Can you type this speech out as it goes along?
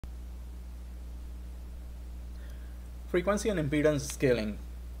Frequency and impedance scaling.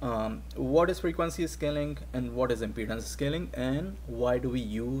 What is frequency scaling and what is impedance scaling, and why do we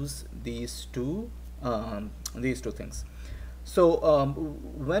use these two things? So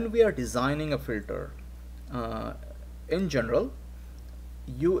when we are designing a filter, in general,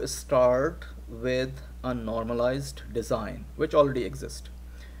 you start with a normalized design which already exists.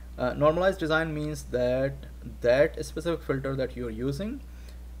 Normalized design means that that specific filter that you're using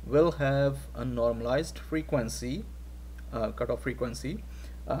will have a normalized frequency, cutoff frequency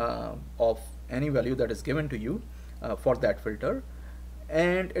of any value that is given to you for that filter,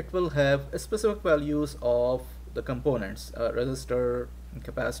 and it will have specific values of the components, resistor,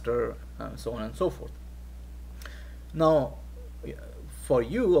 capacitor, so on and so forth. Now, for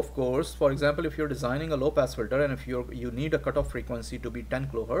you, of course, for example, if you're designing a low pass filter and if you need a cutoff frequency to be 10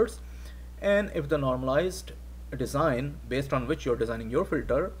 kilohertz, and if the normalized design based on which you're designing your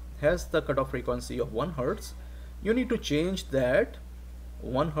filter has the cutoff frequency of 1 hertz, you need to change that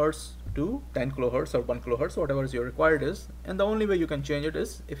 1 hertz to 10 kilohertz or 1 kilohertz, whatever is your required is, and the only way you can change it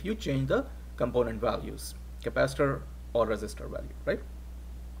is if you change the component values, capacitor or resistor value, right?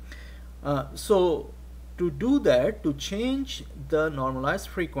 So to do that, to change the normalized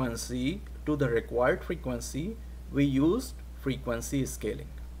frequency to the required frequency, we used frequency scaling.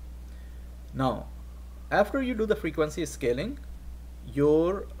 Now, after you do the frequency scaling,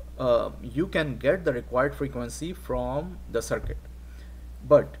 you can get the required frequency from the circuit,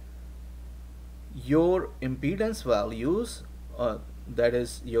 but your impedance values, that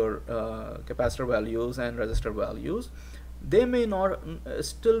is your capacitor values and resistor values, they may not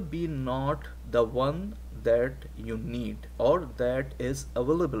still be not the one that you need or that is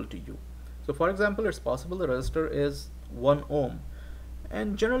available to you. So for example, it's possible the resistor is 1 ohm,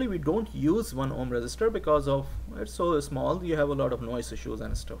 and generally we don't use 1 ohm resistor because of it's so small, you have a lot of noise issues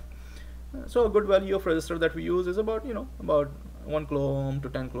and stuff. So a good value of resistor that we use is about about 1 kilo ohm to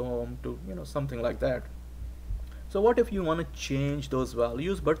 10 kilo ohm to something like that. So what if you want to change those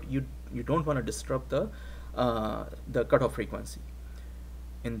values, but you don't want to disrupt the cutoff frequency?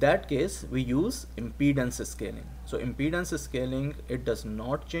 In that case, we use impedance scaling. So impedance scaling, it does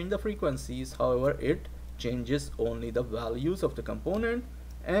not change the frequencies, however it changes only the values of the component,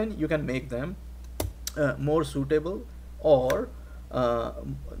 and you can make them more suitable, or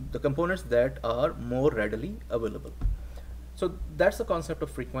the components that are more readily available. So that's the concept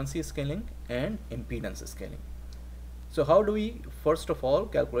of frequency scaling and impedance scaling. So how do we first of all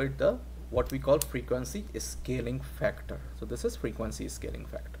calculate the what we call frequency scaling factor? So this is frequency scaling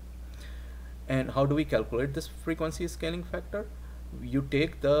factor. And how do we calculate this frequency scaling factor? You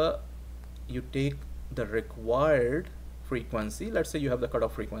take the required frequency. Let's say you have the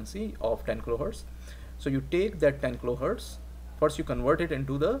cutoff frequency of 10 kilohertz. So you take that 10 kilohertz, first you convert it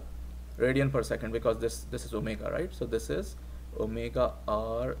into the radian per second, because this is omega, right? So this is omega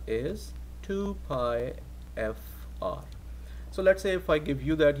r is 2 pi fr. So let's say if I give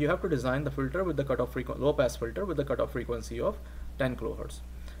you that you have to design the filter with the cutoff frequency, low pass filter with the cutoff frequency of 10 kilohertz.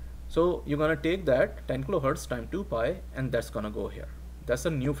 So you're gonna take that 10 kilohertz times 2 pi, and that's gonna go here. That's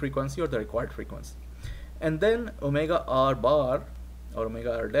the new frequency or the required frequency. And then omega r bar or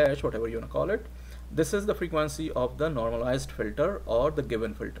omega r dash, whatever you wanna call it, this is the frequency of the normalized filter or the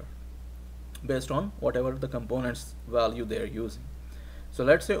given filter based on whatever the components value they are using. So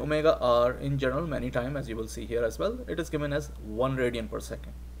let's say omega r in general, many times, as you will see here as well, it is given as 1 radian per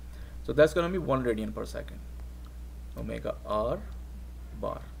second. So that's going to be 1 radian per second, omega r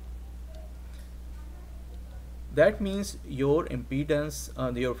bar. That means your impedance,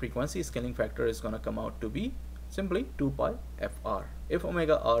 your frequency scaling factor is going to come out to be simply 2 pi fr. If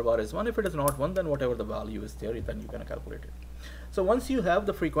omega r bar is 1, if it is not 1, then whatever the value is there, then you can calculate it. So once you have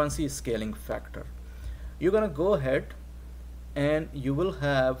the frequency scaling factor, you're going to go ahead and you will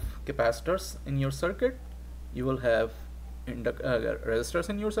have capacitors in your circuit, you will have resistors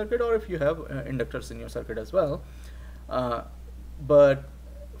in your circuit, or if you have inductors in your circuit as well. But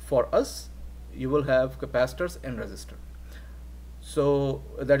for us, you will have capacitors and resistor. So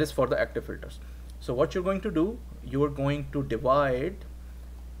that is for the active filters. So what you're going to do, you are going to divide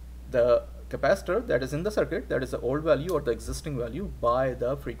the capacitor that is in the circuit, that is the old value or the existing value, by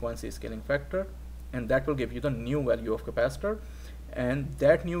the frequency scaling factor, and that will give you the new value of capacitor, and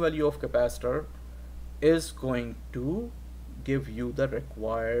that new value of capacitor is going to give you the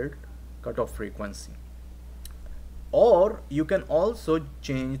required cutoff frequency. Or you can also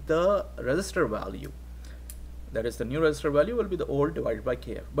change the resistor value, that is the new resistor value will be the old divided by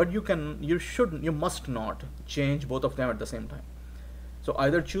kf, but you must not change both of them at the same time. So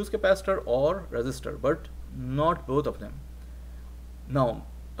either choose capacitor or resistor, but not both of them. Now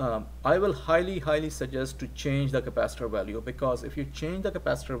I will highly suggest to change the capacitor value, because if you change the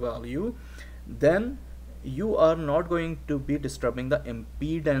capacitor value, then you are not going to be disturbing the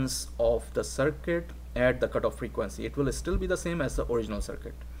impedance of the circuit at the cutoff frequency. It will still be the same as the original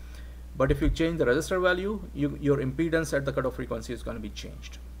circuit. But if you change the resistor value, your impedance at the cutoff frequency is going to be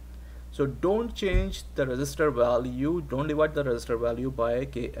changed. So don't change the resistor value, don't divide the resistor value by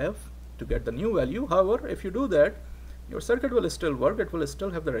Kf to get the new value. However, if you do that, your circuit will still work, it will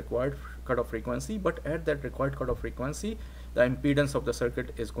still have the required cutoff frequency, but at that required cutoff frequency, the impedance of the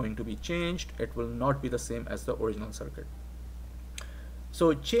circuit is going to be changed. It will not be the same as the original circuit.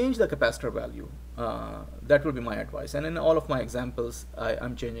 So change the capacitor value. That will be my advice. And in all of my examples,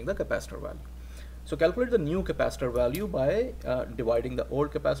 I'm changing the capacitor value. So calculate the new capacitor value by dividing the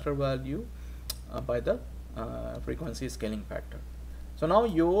old capacitor value by the frequency scaling factor. So now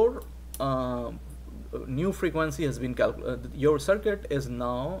your new frequency has been calculated. Your circuit has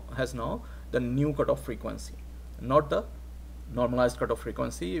now the new cutoff frequency, not the normalized cutoff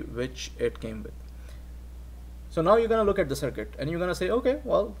frequency which it came with. So now you're going to look at the circuit and you're going to say, okay,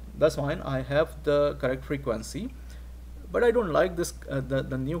 well, that's fine, I have the correct frequency, but I don't like this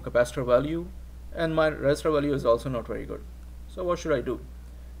the new capacitor value, and my resistor value is also not very good. So what should I do?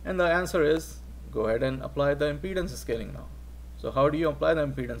 And the answer is, go ahead and apply the impedance scaling now. So how do you apply the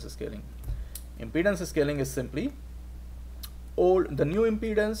impedance scaling? Impedance scaling is simply the new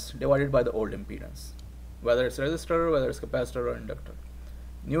impedance divided by the old impedance, whether it's resistor, whether it's capacitor or inductor.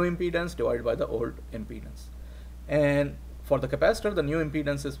 New impedance divided by the old impedance. And for the capacitor, the new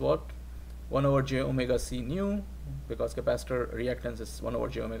impedance is what? 1 over j omega c new, because capacitor reactance is 1 over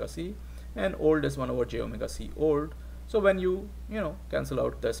j omega c, and old is 1 over j omega c old. So when you cancel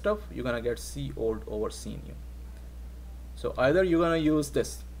out the stuff, you're gonna get c old over c new. So either you're gonna use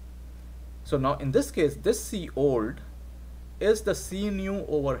this. So now in this case, this c old is the c new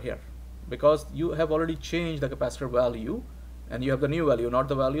over here, because you have already changed the capacitor value and you have the new value, not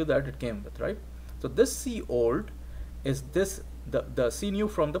the value that it came with, right? So this c old is the c new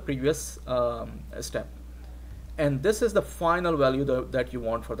from the previous step, and this is the final value that you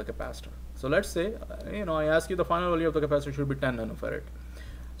want for the capacitor. So let's say I ask you the final value of the capacitor should be 10 nanofarad.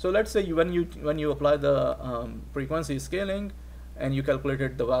 So let's say when you apply the frequency scaling and you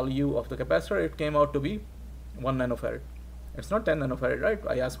calculated the value of the capacitor, it came out to be 1 nanofarad. It's not 10 nanofarad, right?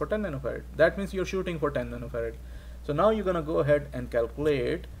 I asked for 10 nanofarad. That means you're shooting for 10 nanofarad. So now you're gonna go ahead and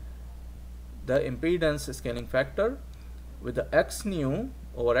calculate the impedance scaling factor with the x new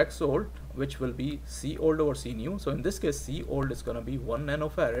over x old, which will be c old over c new. So in this case, c old is going to be 1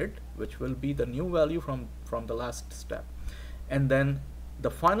 nanofarad, which will be the new value from the last step, and then the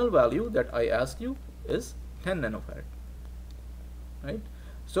final value that I asked you is 10 nanofarad, right?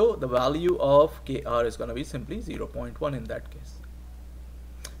 So the value of Kr is going to be simply 0.1 in that case.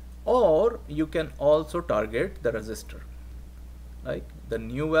 Or you can also target the resistor, like the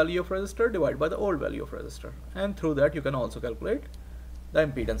new value of resistor divided by the old value of resistor, and through that you can also calculate the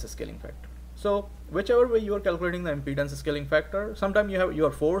impedance scaling factor. So whichever way you are calculating the impedance scaling factor, sometimes you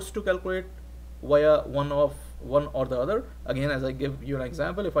are forced to calculate via one or the other. Again, as I give you an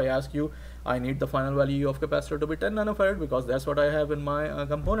example, if I ask you, I need the final value of capacitor to be 10 nanofarad because that's what I have in my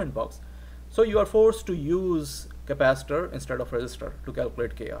component box. So you are forced to use capacitor instead of resistor to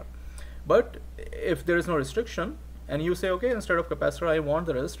calculate Kr. But if there is no restriction, and you say, okay, instead of capacitor, I want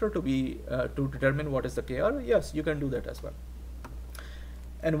the resistor to be to determine what is the Kr, yes, you can do that as well.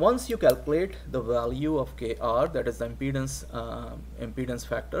 And once you calculate the value of Kr, that is the impedance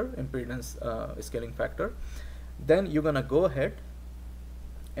scaling factor, then you're gonna go ahead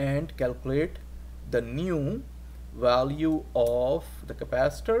and calculate the new value of the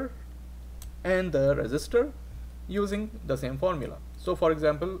capacitor and the resistor using the same formula. So for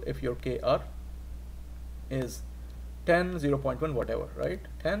example, if your Kr is 10, 0.1, whatever, right,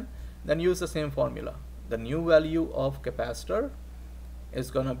 10, then use the same formula. The new value of capacitor is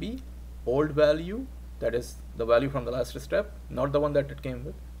gonna be old value, that is the value from the last step, not the one that it came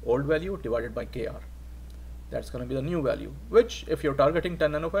with, old value divided by Kr. That's gonna be the new value, which if you're targeting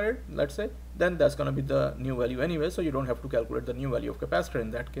 10 nanofarad, let's say, then that's gonna be the new value anyway, so you don't have to calculate the new value of capacitor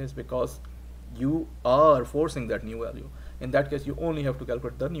in that case, because you are forcing that new value. In that case, you only have to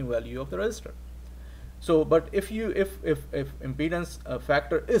calculate the new value of the resistor. So, but if impedance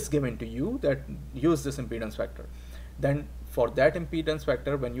factor is given to you, that use this impedance factor, then for that impedance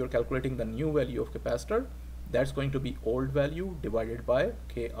factor, when you're calculating the new value of capacitor, that's going to be old value divided by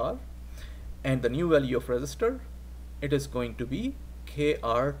Kr, and the new value of resistor, it is going to be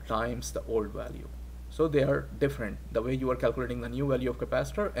Kr times the old value. So they are different. The way you are calculating the new value of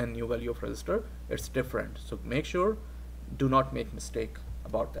capacitor and new value of resistor, it's different. So make sure, do not make mistake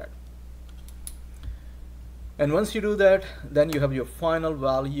about that. And once you do that, then you have your final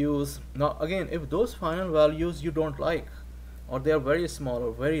values. Now again, if those final values you don't like, or they are very small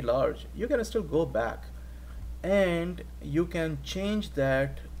or very large, you can still go back and you can change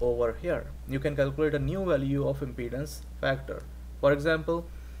that over here. You can calculate a new value of impedance factor. For example,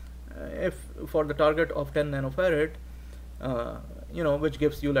 if for the target of 10 nanofarad, which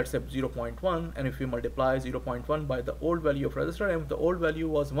gives you, let's say, 0.1, and if you multiply 0.1 by the old value of resistor, and if the old value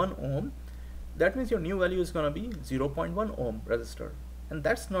was 1 ohm, that means your new value is going to be 0.1 ohm resistor, and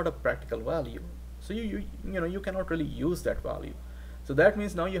that's not a practical value. So you cannot really use that value. So that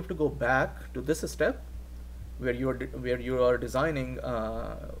means now you have to go back to this step where you are designing,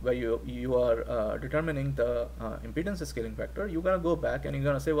 where you are determining the impedance scaling factor. You're gonna go back and you're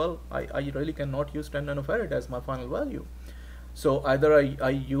gonna say, well, I really cannot use 10 nanofarad as my final value. So either I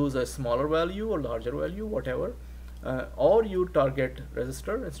use a smaller value or larger value, whatever, or you target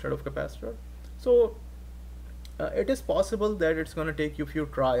resistor instead of capacitor. So it is possible that it's going to take you a few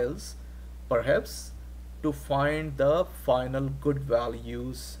trials, perhaps, to find the final good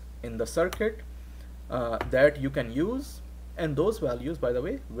values in the circuit that you can use, and those values, by the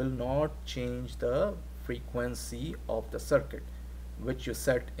way, will not change the frequency of the circuit which you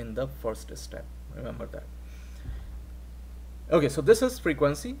set in the first step. Remember that. Okay, so this is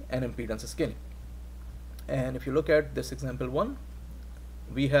frequency and impedance scaling. And if you look at this example 1,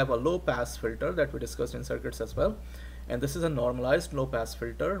 we have a low pass filter that we discussed in circuits as well, and this is a normalized low pass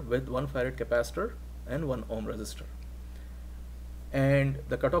filter with 1 farad capacitor and 1 ohm resistor. And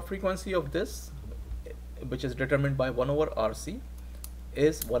the cutoff frequency of this, which is determined by 1 over RC,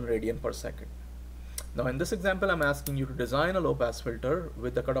 is 1 radian per second. Now in this example, I'm asking you to design a low pass filter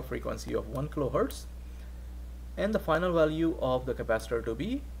with the cutoff frequency of 1 kilohertz and the final value of the capacitor to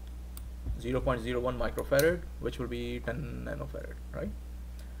be 0.01 microfarad, which will be 10 nanofarad, right?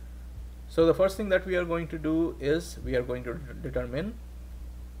 So the first thing that we are going to do is we are going to determine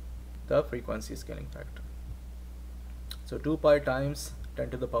the frequency scaling factor. So 2 pi times 10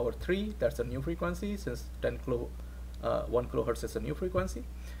 to the power 3, that's a new frequency, since 1 kilohertz is a new frequency,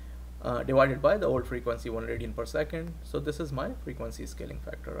 divided by the old frequency 1 radian per second. So this is my frequency scaling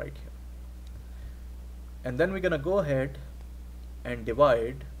factor right here. And then we're gonna go ahead and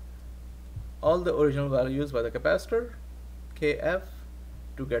divide all the original values by the capacitor, Kf,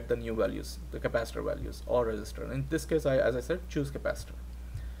 to get the new values, the capacitor values or resistor. In this case, as I said, choose capacitor.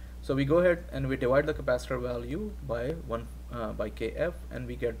 So we go ahead and we divide the capacitor value by Kf, and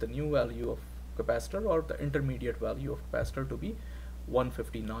we get the new value of capacitor, or the intermediate value of capacitor, to be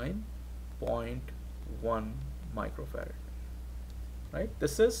 159.1 microfarad. Right?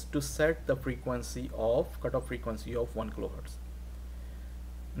 This is to set the frequency of cutoff frequency of 1 kilohertz.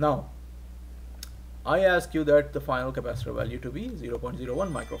 Now, I ask you that the final capacitor value to be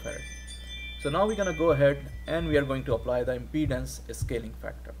 0.01 microfarad. So now we're going to go ahead and we are going to apply the impedance scaling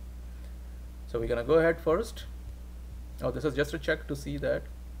factor. So we're going to go ahead first. Now this is just a check to see that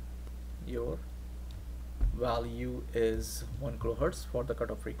your value is 1 kilohertz for the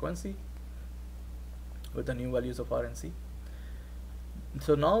cutoff frequency with the new values of R and C.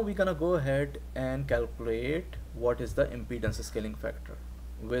 So now we're going to go ahead and calculate what is the impedance scaling factor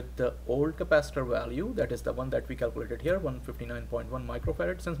with the old capacitor value, that is the one that we calculated here, 159.1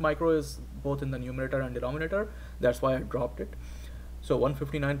 microfarad. Since micro is both in the numerator and denominator, that's why I dropped it. So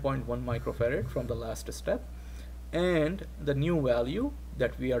 159.1 microfarad from the last step, and the new value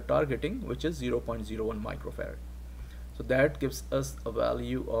that we are targeting, which is 0.01 microfarad. So that gives us a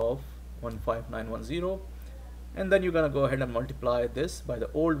value of 15910, and then you're gonna go ahead and multiply this by the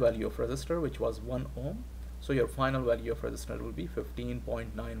old value of resistor, which was 1 ohm. So your final value of resistor will be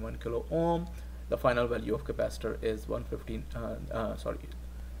 15.91 kilo ohm. The final value of capacitor is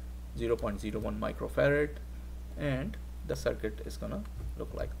 0.01 microfarad, and the circuit is gonna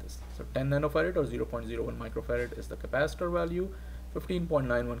look like this. So 10 nanofarad or 0.01 microfarad is the capacitor value,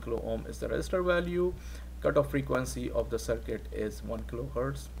 15.91 kilo ohm is the resistor value, cutoff frequency of the circuit is 1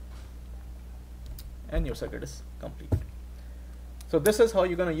 kilohertz, and your circuit is complete. So this is how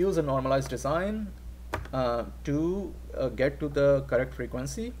you're going to use a normalized design to get to the correct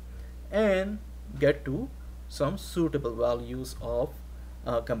frequency and get to some suitable values of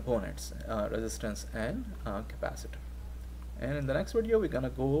components, resistance and capacitor. And in the next video, we're going to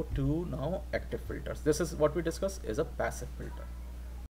go to now active filters. This is what we discussed is a passive filter.